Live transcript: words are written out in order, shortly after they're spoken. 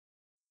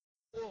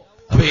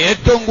അപ്പൊ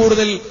ഏറ്റവും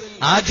കൂടുതൽ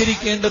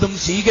ആചരിക്കേണ്ടതും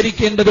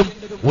സ്വീകരിക്കേണ്ടതും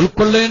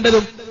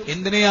ഉൾക്കൊള്ളേണ്ടതും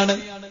എന്തിനെയാണ്?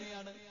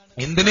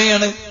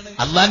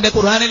 അള്ളാന്റെ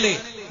ഖുർആനല്ലേ?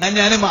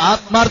 ഞാനും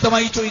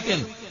ആത്മാർത്ഥമായി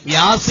ചോദിക്കാൻ,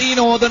 യാസീൻ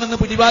ഓതണമെന്ന്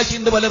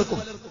പിടിവാശിയുണ്ട്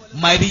പലർക്കും.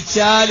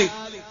 മരിച്ചാല്,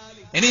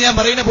 ഇനി ഞാൻ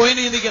പറയുന്ന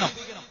പോയിന്റ് ചിന്തിക്കണം.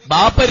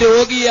 ബാപ്പ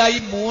രോഗിയായി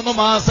 3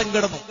 മാസം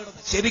കിടന്നു.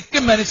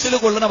 ശരിക്കും മനസ്സിൽ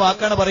കൊള്ളുന്ന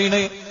വാക്കാണ്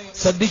പറയണേ,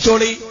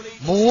 ശ്രദ്ധിച്ചോളി.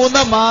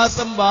 3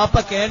 മാസം ബാപ്പ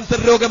ക്യാൻസർ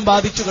രോഗം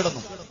ബാധിച്ചു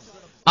കിടന്നു.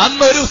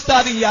 അന്നൊരു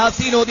ഉസ്താദ്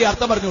യാസീൻ ഓതി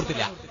അർത്ഥം പറഞ്ഞു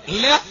കൊടുത്തില്ല.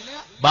 ഇല്ല,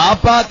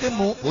 ബാപ്പാക്ക്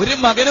ഒരു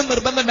മകനും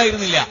നിർബന്ധം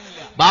ഉണ്ടായിരുന്നില്ല.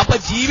 ബാപ്പ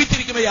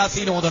ജീവിച്ചിരിക്കുമ്പോ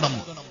യാസീൻ ഓതണം.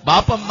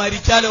 ബാപ്പ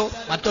മരിച്ചാലോ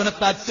മറ്റവനെ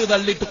തച്ച്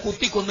തള്ളിയിട്ട്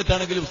കുത്തി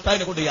കൊന്നിട്ടാണെങ്കിൽ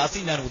ഉസ്താദിനെ കൊണ്ട്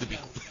യാസീൻ ഞാൻ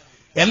ഓതിപ്പിക്കും.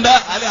 എന്താ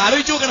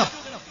ആലോചിച്ചു നോക്കണം.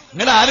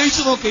 നിങ്ങൾ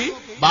ആലോചിച്ചു നോക്കി.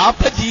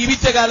 ബാപ്പ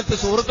ജീവിച്ച കാലത്ത്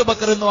സൂറത്ത്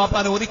ബക്കർ എന്ന്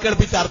ബാപ്പാൻ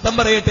ഓതിക്കേൾപ്പിച്ച് അർത്ഥം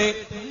പറയട്ടെ.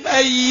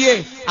 അയ്യേ,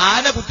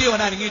 ആന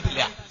കുത്തിയവൻ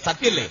അനങ്ങിയിട്ടില്ല.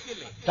 സത്യല്ലേ?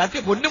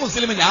 സത്യം. പൊന്നു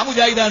മുസ്ലിം, ഞാൻ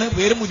മുജാഹിദാണ്,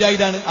 പേരും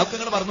മുജാഹിദാണ്, അതൊക്കെ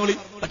നിങ്ങൾ പറഞ്ഞോളി.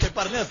 പക്ഷെ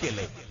പറഞ്ഞ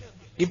സത്യല്ലേ?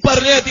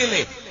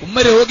 ഉമ്മ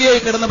രോഗിയായി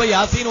കിടന്നപ്പോ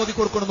യാസീൻ ഓതി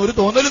കൊടുക്കണമെന്ന് ഒരു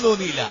തോന്നലും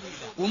തോന്നിയില്ല.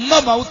 ഉമ്മ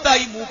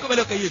മൗത്തായി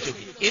മൂക്കുമലോ കൈ വെച്ചു.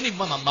 ഇനി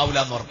ഉമ്മ നന്നാവൂല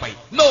എന്ന് ഉറപ്പായി.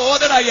 ഇന്ന്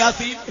ഓതടാ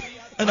യാസീൻ.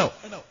 ആണോ?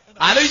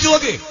 ആലോചിച്ചു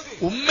നോക്ക്.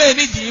 ഉമ്മ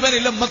ഇനി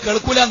ജീവനില്ല, ഉമ്മ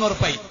കേൾക്കൂല എന്ന്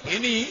ഉറപ്പായി.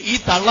 ഇനി ഈ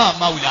തള്ള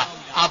അമ്മാവൂല.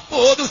 അപ്പോ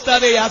ഓത്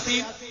ഉസ്താദെ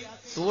യാസീൻ.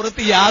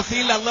 സൂറത്ത്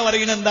യാസീൻ അള്ള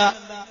പറയുന്നെന്താ?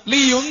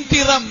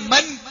 ലിയുൻതിറ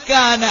മൻ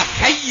കാന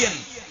ഹയ്യൻ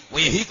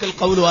വയഹീഖൽ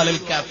ഖൗലു അലൽ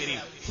കാഫിരീൻ.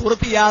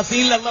 സൂറത്ത്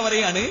യാസീൻ അള്ള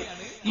പറയാണ്,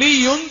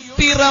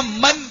 ലിയുൻതിറ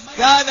മൻ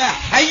കാന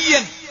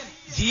ഹയ്യൻ,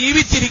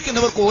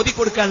 ജീവിച്ചിരിക്കുന്നവർക്ക്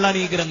ഓതിക്കൊടുക്കാനുള്ളതാണ്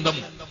ഈ ഗ്രന്ഥം.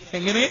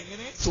 എങ്ങനെ?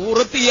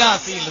 സൂറത്ത്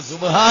യാസീൻ.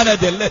 സുബ്ഹാന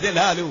ജല്ല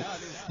ജലാലു.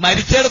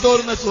 മരിച്ചെടുത്ത്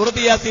തോന്നുന്ന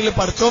സൂറത്ത് യാസീനിൽ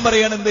പഠിച്ചോൻ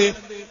പറയാണെന്ത്?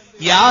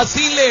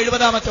 യാസീനിലെ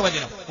 70-ാമത്തെ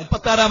വചനം,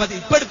 36-ാമത്തെ.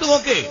 ഇപ്പൊ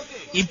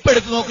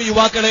എടുത്തു നോക്ക്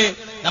യുവാക്കളെ.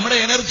 നമ്മുടെ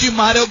എനർജിയും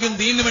ആരോഗ്യം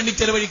ദീനിനു വേണ്ടി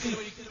ചെലവഴിക്കും.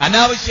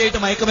 അനാവശ്യമായിട്ട്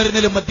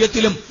മയക്കുമരുന്നിലും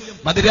മദ്യത്തിലും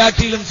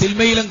മദിരാക്ഷിയിലും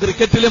സിനിമയിലും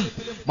ക്രിക്കറ്റിലും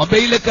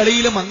മൊബൈലിലെ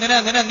കളിയിലും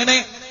അങ്ങനെ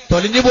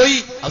തൊലഞ്ഞുപോയി.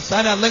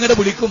 അവസാനം അള്ളങ്ങടെ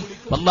വിളിക്കും,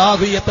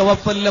 വല്ലാഹു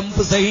യതവഫൽ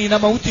അൻഫുസ ഹീന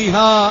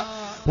മൗതിഹാ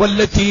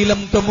വല്ലതീ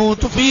ലം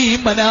തമൂതു ഫീ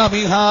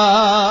മനാമിഹാ.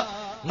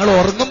 നിങ്ങൾ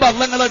ഉറങ്ങുമ്പോ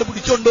അള്ളങ്ങളോട്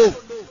പിടിച്ചോണ്ടു.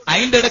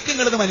 അതിന്റെ ഇടയ്ക്ക്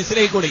നിങ്ങളത്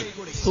മനസ്സിലായിക്കോളി.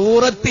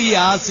 സൂറത്ത്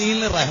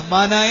യാസീനിൽ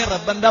റഹ്മാനായ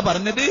റബ്ബെന്താ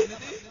പറഞ്ഞത്?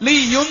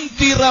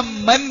 ലിയുൻതിറ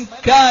മൻ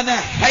കാന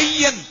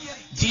ഹയ്യൻ,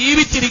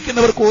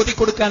 ജീവിച്ചിരിക്കുന്നവർക്ക്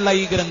ഓതിക്കൊടുക്കാനുള്ള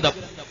ഈ ഗ്രന്ഥം,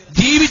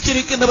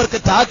 ജീവിച്ചിരിക്കുന്നവർക്ക്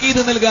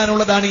താക്കീത്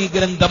നൽകാനുള്ളതാണ് ഈ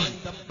ഗ്രന്ഥം.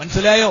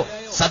 മനസ്സിലായോ?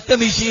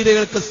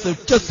 സത്യനിഷേധികൾക്ക്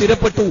ശിക്ഷ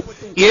സ്ഥിരപ്പെട്ടു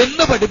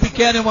എന്ന്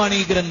പഠിപ്പിക്കാനുമാണ്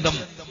ഈ ഗ്രന്ഥം.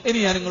 ഇനി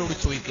ഞാൻ നിങ്ങളോട്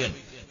ചോദിക്കുകയാണ്,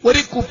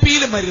 ഒരു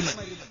കുപ്പിയിൽ മരുന്ന്,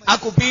 ആ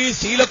കുപ്പിയിൽ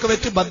സീലൊക്കെ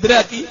വെച്ച്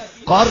ഭദ്രാക്കി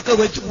കോർക്ക്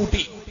വെച്ച്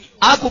കൂട്ടി,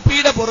 ആ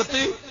കുപ്പിയുടെ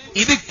പുറത്ത്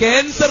ഇത്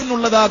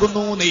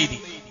ക്യാൻസറിനുള്ളതാകുന്നു എന്ന് എഴുതി.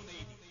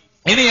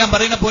 ഇനി ഞാൻ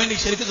പറയുന്ന പോയിന്റ്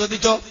ശരിക്കും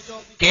ശ്രദ്ധിച്ചോ.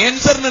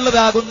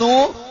 ക്യാൻസറിനുള്ളതാകുന്നു,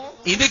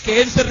 ഇത്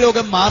ക്യാൻസർ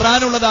രോഗം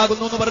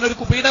മാറാനുള്ളതാകുന്നു എന്ന് പറഞ്ഞൊരു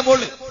കുപ്പിയുടെ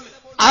മുകളിൽ.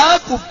 ആ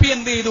കുപ്പി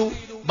എന്ത് ചെയ്തു?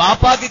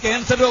 ബാപ്പാക്ക്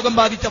ക്യാൻസർ രോഗം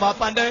ബാധിച്ച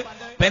ബാപ്പാന്റെ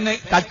പിന്നെ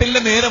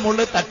കട്ടിലിന്റെ നേരെ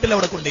മുകളിൽ തട്ടിൽ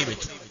അവിടെ കൊണ്ടുപോയി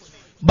വെച്ചു.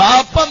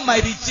 ബാപ്പ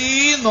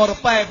മരിച്ചെന്ന്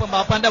ഉറപ്പായപ്പോ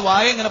ബാപ്പാന്റെ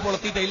വായ ഇങ്ങനെ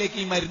പൊളത്തിയിട്ട് അതിലേക്ക്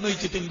ഈ മരുന്ന്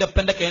വെച്ചിട്ട് എന്റെ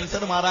അപ്പന്റെ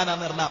ക്യാൻസർ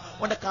മാറാനാന്ന് പറഞ്ഞാൽ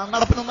അവന്റെ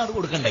കണ്ണടപ്പിനൊന്നും അത്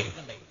കൊടുക്കണ്ടേ?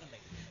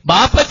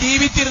 ബാപ്പ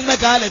ജീവിച്ചിരുന്ന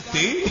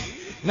കാലത്ത്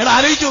നിങ്ങൾ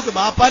ആലോചിച്ച് നോക്ക്.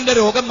 ബാപ്പാന്റെ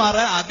രോഗം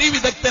മാറാൻ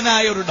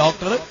അതിവിദഗ്ധനായ ഒരു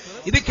ഡോക്ടർ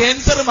ഇത്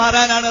ക്യാൻസർ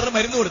മാറാനാണ്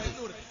മരുന്ന് കൊടുത്തത്.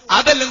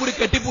 അതെല്ലാം കൂടി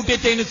കെട്ടിപ്പൂട്ടിയ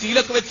ചെയിന്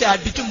സീലൊക്കെ വെച്ച്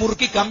അടിച്ചു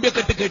മുറുക്കി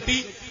കമ്പിയൊക്കെ ഇട്ട് കെട്ടി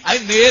അത്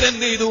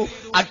നേരെന്ത് ചെയ്തു?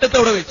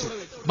 അട്ടത്തോടെ വെച്ചു.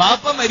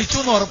 ബാപ്പ മരിച്ചു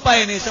എന്ന്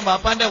ഉറപ്പായതിനു ശേഷം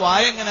ബാപ്പാന്റെ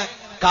വായ ഇങ്ങനെ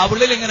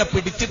കവിളിൽ ഇങ്ങനെ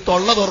പിടിച്ച്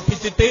തൊള്ള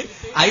തുറപ്പിച്ചിട്ട്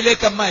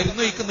അതിലേക്ക് അമ്മ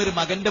മരുന്ന് വയ്ക്കുന്ന ഒരു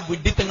മകന്റെ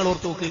വിഡ്ഢിത്തങ്ങൾ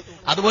ഓർത്ത് നോക്ക്.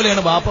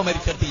 അതുപോലെയാണ് ബാപ്പ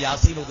മരിച്ചെടുത്ത്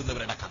യാസീൻ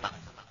ഓതുന്നവരുടെ കഥ.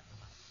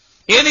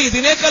 ഇനി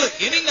ഇതിനേക്കാൾ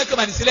ഇനി നിങ്ങൾക്ക്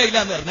മനസ്സിലായില്ല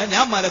എന്ന് പറഞ്ഞാൽ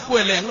ഞാൻ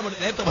മലക്കുമല്ല, ഞങ്ങൾ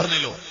നേരത്തെ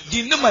പറഞ്ഞല്ലോ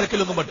ജിന്നും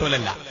മലക്കലൊന്നും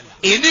പറ്റുമല്ല.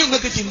 ഇനി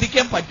നിങ്ങൾക്ക്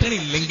ചിന്തിക്കാൻ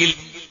പറ്റണില്ലെങ്കിൽ,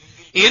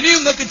 ഇനി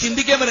നിങ്ങൾക്ക്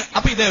ചിന്തിക്കാൻ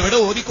അപ്പൊ ഇത് എവിടെ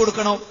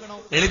ഓതിക്കൊടുക്കണോ?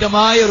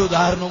 ലളിതമായ ഒരു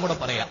ഉദാഹരണവും കൂടെ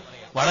പറയാം.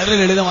 വളരെ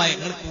ലളിതമായ,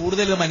 നിങ്ങൾ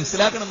കൂടുതൽ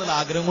മനസ്സിലാക്കണം എന്നുള്ള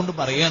ആഗ്രഹം കൊണ്ട്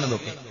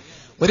പറയാണെന്നൊക്കെ.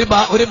 ഒരു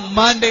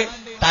ഉമ്മാന്റെ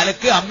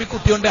തലക്ക്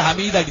അമ്മിക്കുട്ടിയോണ്ട്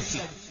ഹമീദ് അടിച്ച്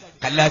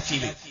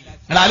കല്ലാച്ചിയില്.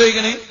 നിങ്ങൾ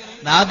ആലോചിക്കണേ,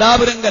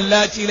 നാദാപുരം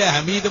കല്ലാച്ചിയിലെ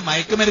ഹമീദ്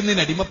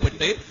മയക്കുമരുന്നിന്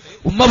അടിമപ്പെട്ട്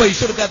ഉമ്മ പൈസ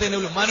കൊടുക്കാത്തതിന്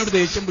ഉമ്മാനോട്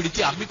ദേഷ്യം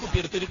പിടിച്ച് അമ്മിക്കുട്ടി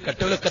എടുത്തൊരു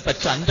കട്ടവിലൊക്കെ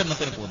തച്ച് 5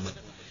 എണ്ണത്തിന് പോന്ന്.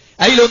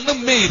 അതിലൊന്നും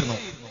ഉമ്മയായിരുന്നു.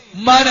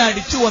 ഉമ്മാനെ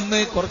അടിച്ചു വന്ന്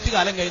കുറച്ചു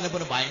കാലം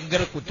കഴിഞ്ഞപ്പോൾ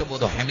ഭയങ്കര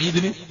കുറ്റബോധം,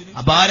 ഹമീദിന്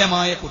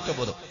അപാരമായ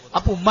കുറ്റബോധം.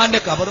 അപ്പൊ ഉമ്മാന്റെ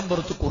കബറും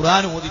പുറത്ത്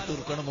ഖുർആൻ ഓതി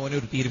തീർക്കണം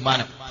ഓനൊരു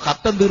തീരുമാനം.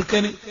 ഖത്തം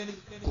തീർക്കാന്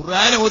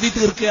ഖുർആൻ ഓതി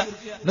തീർക്കുക.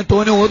 എന്നിട്ട്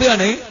ഓനെ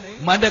ഓതുകയാണ്.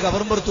 ഉമ്മാന്റെ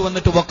കബറും പുറത്ത്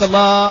വന്നിട്ട്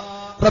വഖല്ലാ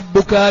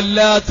റബ്ബുക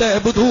അല്ലാ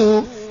തഅബുദു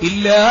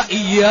ഇല്ലാ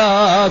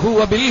ഇയ്യാഹു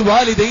വബിൽ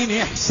വാലിദൈനി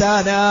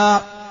ഇഹ്സാനാ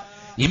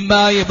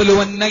ഇമ്മാ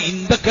യബ്ലുവന്ന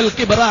ഇൻദകൽ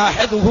കിബ്റ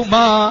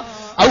അഹദുഹുമാ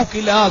ഔ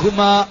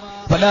കിലാഹുമാ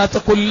ഫലാ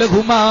തഖുൽ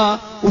ലഹുമാ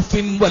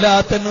ഉഫിൻ വലാ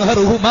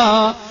തൻഹറുഹുമാ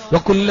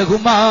വഖുൽ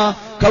ലഹുമാ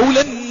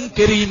ഖൗലൻ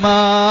കരീമാ.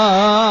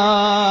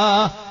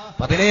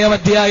 17-ാം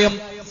അധ്യായം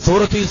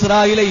സൂറത്ത്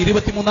ഇസ്രായിലെ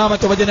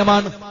 23-ാമത്തെ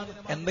വചനമാണ്.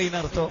 എന്താ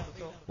ഇതിനർത്ഥം?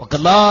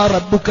 വഖല്ലാ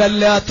റബ്ബുക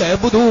അല്ലാ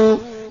തഅബുദു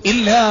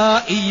ഇല്ലാ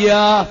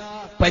ഇയ്യാ,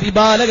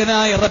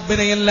 പരിപാലകനായ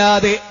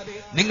റബ്ബിനെയല്ലാതെ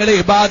നിങ്ങളെ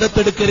ഇബാദത്ത്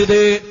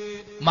എടുക്കരുത്.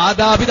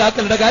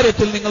 മാതാപിതാക്കളുടെ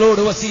കാര്യത്തിൽ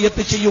നിങ്ങളോട്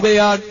വസിയത്ത്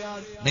ചെയ്യുകയാണ്.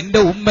 നിന്റെ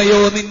ഉമ്മയോ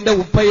നിന്റെ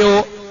ഉപ്പയോ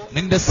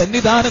നിന്റെ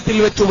സന്നിധാനത്തിൽ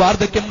വെച്ച്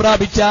വാർദ്ധക്യം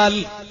പ്രാപിച്ചാൽ,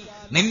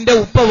 നിന്റെ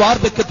ഉപ്പ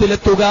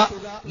വാർദ്ധക്യത്തിലെത്തുക,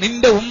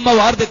 നിന്റെ ഉമ്മ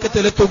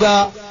വാർദ്ധക്യത്തിലെത്തുക,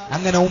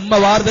 അങ്ങനെ ഉമ്മ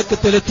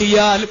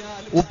വാർദ്ധക്യത്തിലെത്തിയാൽ,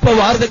 ഉപ്പ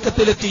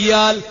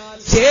വാർദ്ധക്യത്തിലെത്തിയാൽ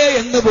ചേ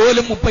എന്ന്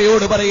പോലും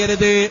ഉപ്പയോട്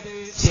പറയരുത്,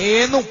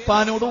 ചേന്ന്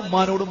ഉപ്പാനോടും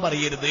ഉമ്മാനോടും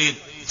പറയരുത്.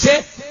 ചേ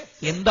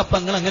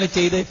എന്തപ്പങ്ങൾ അങ്ങനെ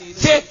ചെയ്ത്,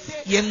 ചേ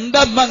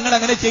എന്തമ്മങ്ങൾ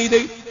അങ്ങനെ ചെയ്ത്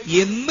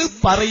എന്ന്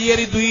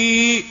പറയരുത്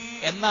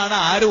എന്നാണ്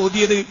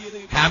ആരോദിയത്?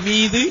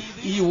 ഹമീദ്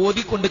ഈ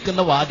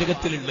ഓതിക്കൊണ്ടിരിക്കുന്ന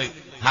വാചകത്തിലുള്ളത്.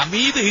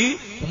 ഹമീദ്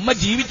ഉമ്മ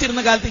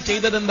ജീവിച്ചിരുന്ന കാലത്ത്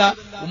ചെയ്തതെന്താ?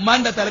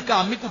 ഉമ്മാന്റെ തലക്ക്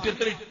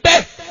അമ്മിക്കുട്ടിയത്തിൽ ഇട്ടേ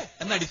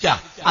എന്നടിച്ച.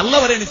 അള്ള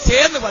പറയണ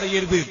ചേന്ന്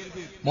പറയരുത്,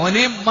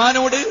 മോനെ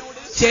ഉമ്മാനോട്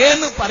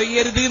ചേന്ന്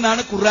പറയരുത്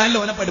എന്നാണ് ഖുർആനിൽ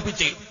ഓനെ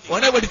പഠിപ്പിച്ചേ.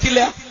 ഓനെ പഠിച്ചില്ല,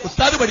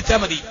 ഉസ്താദ് പഠിച്ചാ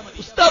മതി,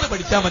 ഉസ്താദ്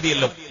പഠിച്ചാ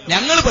മതിയല്ലോ,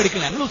 ഞങ്ങൾ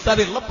പഠിക്കണം, ഞങ്ങൾ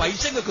ഉസ്താദ് ഉള്ള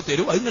പൈസ നിങ്ങൾക്ക്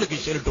തരും, അത് നിങ്ങൾക്ക്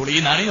ഇഷ്ടപ്പെട്ടോളൂ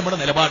എന്നാണ് നമ്മുടെ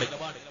നിലപാട്.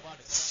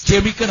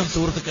 ക്ഷമിക്കണം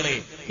സുഹൃത്തുക്കളെ,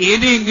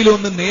 ഏതെങ്കിലും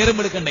ഒന്ന് നേരം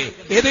എടുക്കണ്ടേ?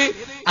 ഏത്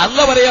അള്ള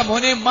പറയാ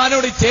മോനെ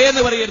ഉമ്മാനോട്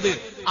ചേന്ന് പറയരുത്,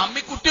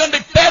 അമ്മിക്കുട്ടിയോണ്ട്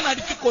ഇട്ടേന്ന്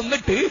അടിച്ച്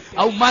കൊന്നിട്ട്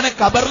ആ ഉമ്മാനെ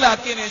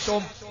കബറിലാക്കിയ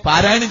ശേഷവും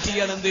പാരായണം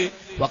ചെയ്യണെന്ത്?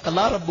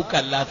 വഖലാ റബ്ബുക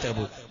അല്ലാ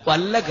തഅബു.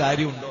 വല്ല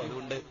കാര്യമുണ്ടോ?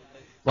 അതുകൊണ്ട്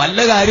വല്ല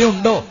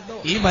കാര്യമുണ്ടോ?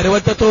 ഈ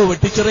മരവട്ടത്തോ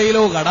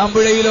വെട്ടിച്ചിറയിലോ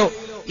കടാമ്പുഴയിലോ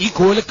ഈ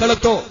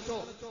കോലിക്കളത്തോ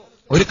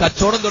ഒരു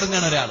കച്ചവടം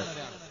തുടങ്ങുകയാണ് ഒരാള്.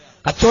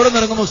 കച്ചവടം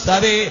തുടങ്ങുമ്പോൾ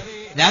ഉസ്താദേ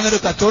ഞാനൊരു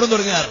കച്ചവടം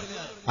തുടങ്ങുകയാണ്.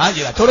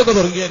 കച്ചവടമൊക്കെ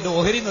തുടങ്ങിയ എന്റെ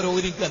ഓഹരിന്നൊരു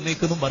ഓഹരിക്ക്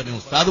അന്നേക്കെന്നും പറഞ്ഞു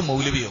ഉസ്താദും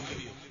മൗലവിയൊക്കെ.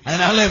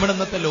 അങ്ങനെയാണല്ലോ ഇവിടെ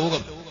ഇന്നത്തെ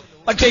ലോകം.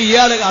 പക്ഷെ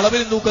ഇയാള്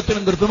അളവിലും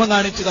തൂക്കത്തിലും കൃത്രിമം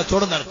കാണിച്ച്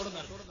കച്ചവടം നടത്തും.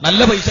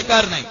 നല്ല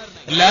പൈസക്കാരനായി,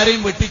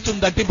 എല്ലാരെയും വെട്ടിച്ചും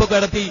തട്ടിപ്പൊക്കെ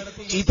നടത്തി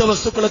ചീത്ത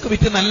വസ്തുക്കളൊക്കെ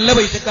വിറ്റ് നല്ല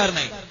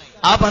പൈസക്കാരനായി.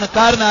 ആ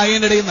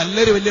പണക്കാരനായതിനിടയിൽ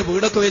നല്ലൊരു വലിയ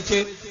വീടൊക്കെ വെച്ച്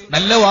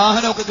നല്ല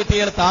വാഹനമൊക്കെ കിട്ടി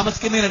അയാൾ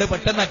താമസിക്കുന്നതിനിടെ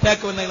പെട്ടെന്ന്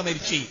അറ്റാക്ക് വന്ന് അയാൾ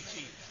മരിച്ചു.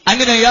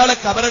 അങ്ങനെ അയാളെ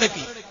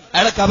കബറടക്കി.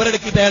 അയാളെ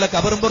കബറടക്കിയിട്ട് അയാളെ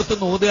കബറും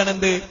പുറത്തുനിന്ന്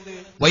ഓതുകയാണെന്ത്?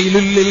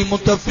 വൈലുല്ലിൽ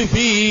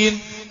മുത്തഫിഫീൻ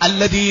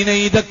അല്ലദീന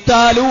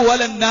ഇദക്താലൂ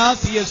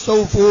അലന്നാസി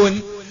യസ്തൗഫൂൻ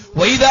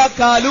വഇദാ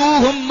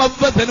കാലൂഹും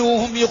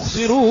വവസനൂഹും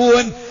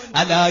യുഖ്സിറൂൻ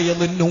അലാ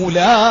യظنു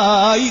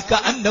ഉലൈക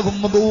അന്നഹും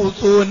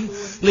മബൂസൂൻ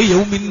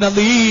ലിയൗമിൻ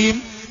നദീം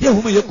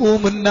യൗമ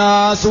യഖൂമുൻ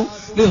നാസു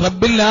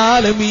ലിറബ്ബിൽ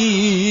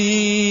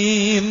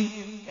ആലമീൻ.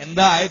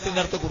 എന്താ ആയത്തിന്റെ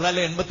അർത്ഥം?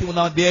 ഖുർആനിലെ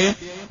 83-ാം അധ്യായം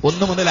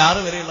 1 മുതൽ 6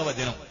 വരെയുള്ള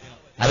വചനം.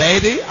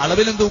 അതായത്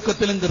അളവിലും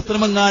തൂക്കത്തിലും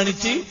കൃത്രിമം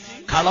കാണിച്ച്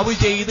കളവ്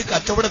ചെയ്ത്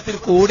കച്ചവടത്തിൽ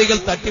കോടികൾ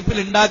തട്ടിപ്പിൽ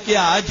ഉണ്ടാക്കിയ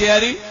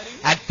ആചാര്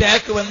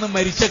അറ്റാക്ക് വന്ന്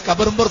മരിച്ച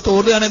കബറുമ്പുറത്ത്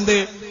ഓടുകയാണെന്ത്?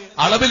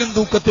 അളവിലും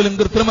തൂക്കത്തിലും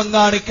കൃത്രിമം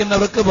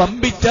കാണിക്കുന്നവർക്ക്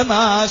വമ്പിച്ച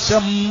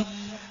നാശം.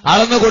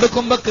 അളന്ന്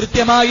കൊടുക്കുമ്പോ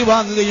കൃത്യമായി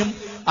വാങ്ങുകയും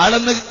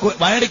അളന്ന്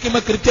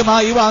മേടിക്കുമ്പോ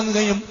കൃത്യമായി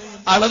വാങ്ങുകയും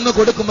അളന്ന്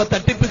കൊടുക്കുമ്പോ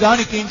തട്ടിപ്പ്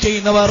കാണിക്കുകയും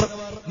ചെയ്യുന്നവർ.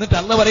 എന്നിട്ട്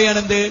അള്ള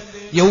പറയാണെന്ത്?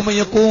 യൗമ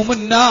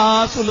യഖൂമുൻ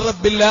നാസു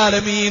ലിറബ്ബിൽ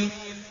ആലമീൻ.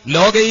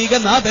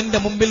 ലോകൈകനാഥന്റെ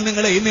മുമ്പിൽ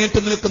നിങ്ങൾ എഴുന്നേറ്റ്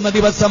നിൽക്കുന്ന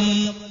ദിവസം.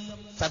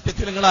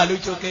 സത്യത്തിൽ നിങ്ങൾ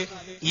ആലോചിച്ച് നോക്കെ,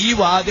 ഈ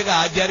വാചക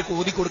ആചാര്യക്ക്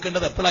ഓതി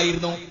കൊടുക്കേണ്ടത്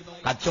എപ്പോഴായിരുന്നു?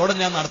 കച്ചവടം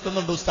ഞാൻ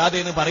നടത്തുന്നുണ്ട് ഉസ്താദ്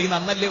എന്ന് പറയുന്ന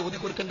അന്നല്ലേ ഓതി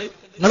കൊടുക്കേണ്ടത്?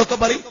 നിങ്ങളൊക്കെ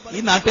പറയും, ഈ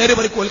നാട്ടുകാർ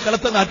പറയും,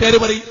 കൊൽക്കളത്തെ നാട്ടുകാർ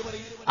പറയും.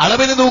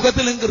 അളവിന്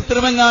തൂക്കത്തിലും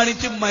കൃത്രിമം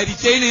കാണിച്ച്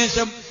മരിച്ചതിന്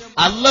ശേഷം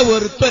അള്ള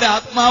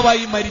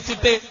വെറുത്തൊരാത്മാവായി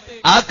മരിച്ചിട്ട്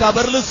ആ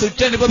കബറിൽ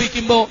ശിക്ഷ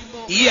അനുഭവിക്കുമ്പോ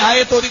ഈ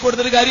ആയത്ത് ഓതി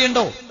കൊടുത്തൊരു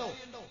കാര്യമുണ്ടോ?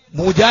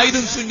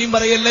 മുജാഹിദും സുന്നിയും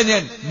പറയല്ല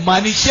ഞാൻ,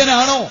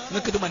 മനുഷ്യനാണോ?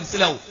 നിങ്ങൾക്കിത്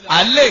മനസ്സിലാവും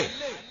അല്ലേ?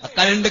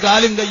 രണ്ട്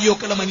കാലും കയ്യും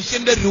ഒക്കെയുള്ള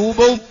മനുഷ്യന്റെ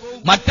രൂപവും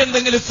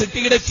മറ്റെന്തെങ്കിലും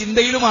സൃഷ്ടിയുടെ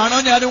ചിന്തയിലുമാണോ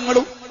ഞാനും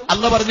നിങ്ങളും?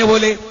 അള്ള പറഞ്ഞ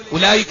പോലെ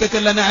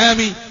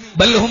ഉലായിക്കല്ലനാമി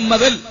ബൽഹും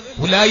മദൽ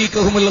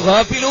ഉലായിക്കഹുമുൽ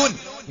ഗാഫിലൂൻ.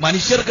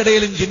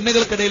 മനുഷ്യർക്കിടയിലും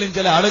ജിന്നുകൾക്കിടയിലും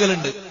ചില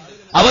ആളുകളുണ്ട്,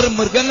 അവർ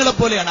മൃഗങ്ങളെ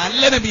പോലെയാണ്.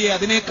 അല്ല നബിയെ,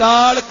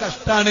 അതിനേക്കാൾ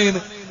കഷ്ടാണ്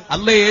എന്ന്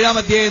അള്ള 7-ാം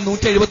അധ്യായം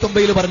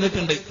 179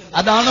 പറഞ്ഞിട്ടുണ്ട്.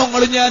 അതാണോ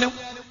നിങ്ങളും ഞാനും?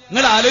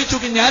 നിങ്ങൾ ആലോചിച്ച്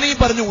നോക്കി. ഞാൻ ഈ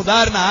പറഞ്ഞ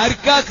ഉദാഹരണം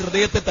ആർക്കാ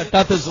ഹൃദയത്തെ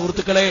തട്ടാത്ത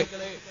സുഹൃത്തുക്കളെ?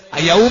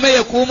 യൗമ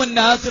യഖൂമുൻ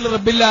നാസു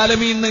ലിറബ്ബിൽ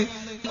ആലമീൻ.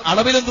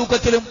 അളവിലും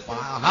തൂക്കത്തിലും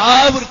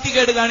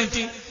മഹാവൃത്തികേട്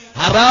കാണിച്ച്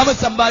ഹറാമ്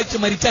സമ്പാദിച്ച്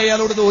മരിച്ച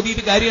അയാളോട്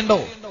ഓതിയിട്ട് കാര്യമുണ്ടോ?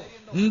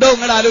 ഉണ്ടോ?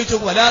 നിങ്ങൾ ആലോചിച്ചു.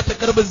 വലാ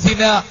തഖറബുസ്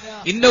സിന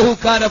ഇന്നഹു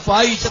കാന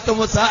ഫാഹിശത്തൻ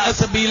വസാഅ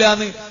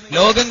സബീലാന്ന്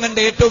ലോകം കണ്ട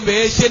ഏറ്റവും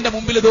വേശ്യന്റെ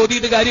മുമ്പിൽ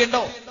ഓതിയിട്ട്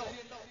കാര്യമുണ്ടോ?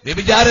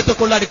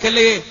 വ്യഭിചാരത്തൊക്കെയുള്ള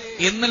അടുക്കല്ലേ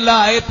എന്നുള്ള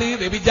ആയത്ത്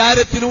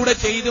വ്യഭിചാരത്തിലൂടെ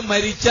ചെയ്ത്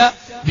മരിച്ച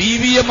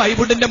BVM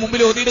ഐബുഡിന്റെ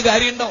മുമ്പിൽ ഓതിയിട്ട്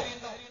കാര്യമുണ്ടോ?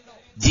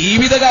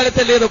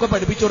 ജീവിതകാലത്തല്ലേ ഇതൊക്കെ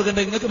പഠിപ്പിച്ചു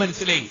കൊടുക്കേണ്ടത്? നിങ്ങൾക്ക്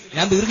മനസ്സിലായി,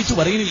 ഞാൻ ദീർഘിച്ചു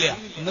പറയുന്നില്ല,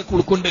 നിങ്ങൾക്ക്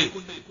ഉൾക്കൊണ്ട്.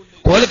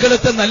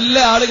 കോലക്കളത്തെ നല്ല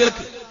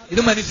ആളുകൾക്ക്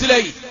ഇത്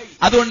മനസ്സിലായി.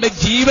 അതുകൊണ്ട്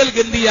ജീവൽ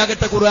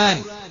ഗന്ധിയാകട്ടെ ഖുർആൻ.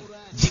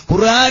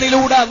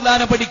 ഖുർആനിലൂടെ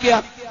അള്ളാനെ പഠിക്കുക,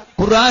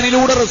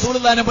 ഖുർആനിലൂടെ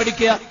റസൂലുള്ളാഹിനെ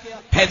പഠിക്കുക,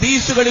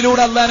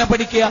 ഹദീസുകളിലൂടെ അള്ളാനെ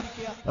പഠിക്കുക,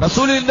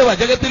 റസൂലിന്റെ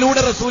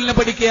വചനത്തിലൂടെ റസൂലിനെ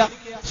പഠിക്കുക.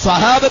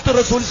 സ്വഹാബത്ത്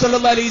റസൂൽ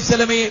സല്ലല്ലാഹു അലൈഹി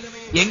വസല്ലമയെ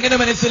എങ്ങനെ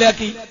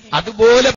മനസ്സിലാക്കി അതുപോലെ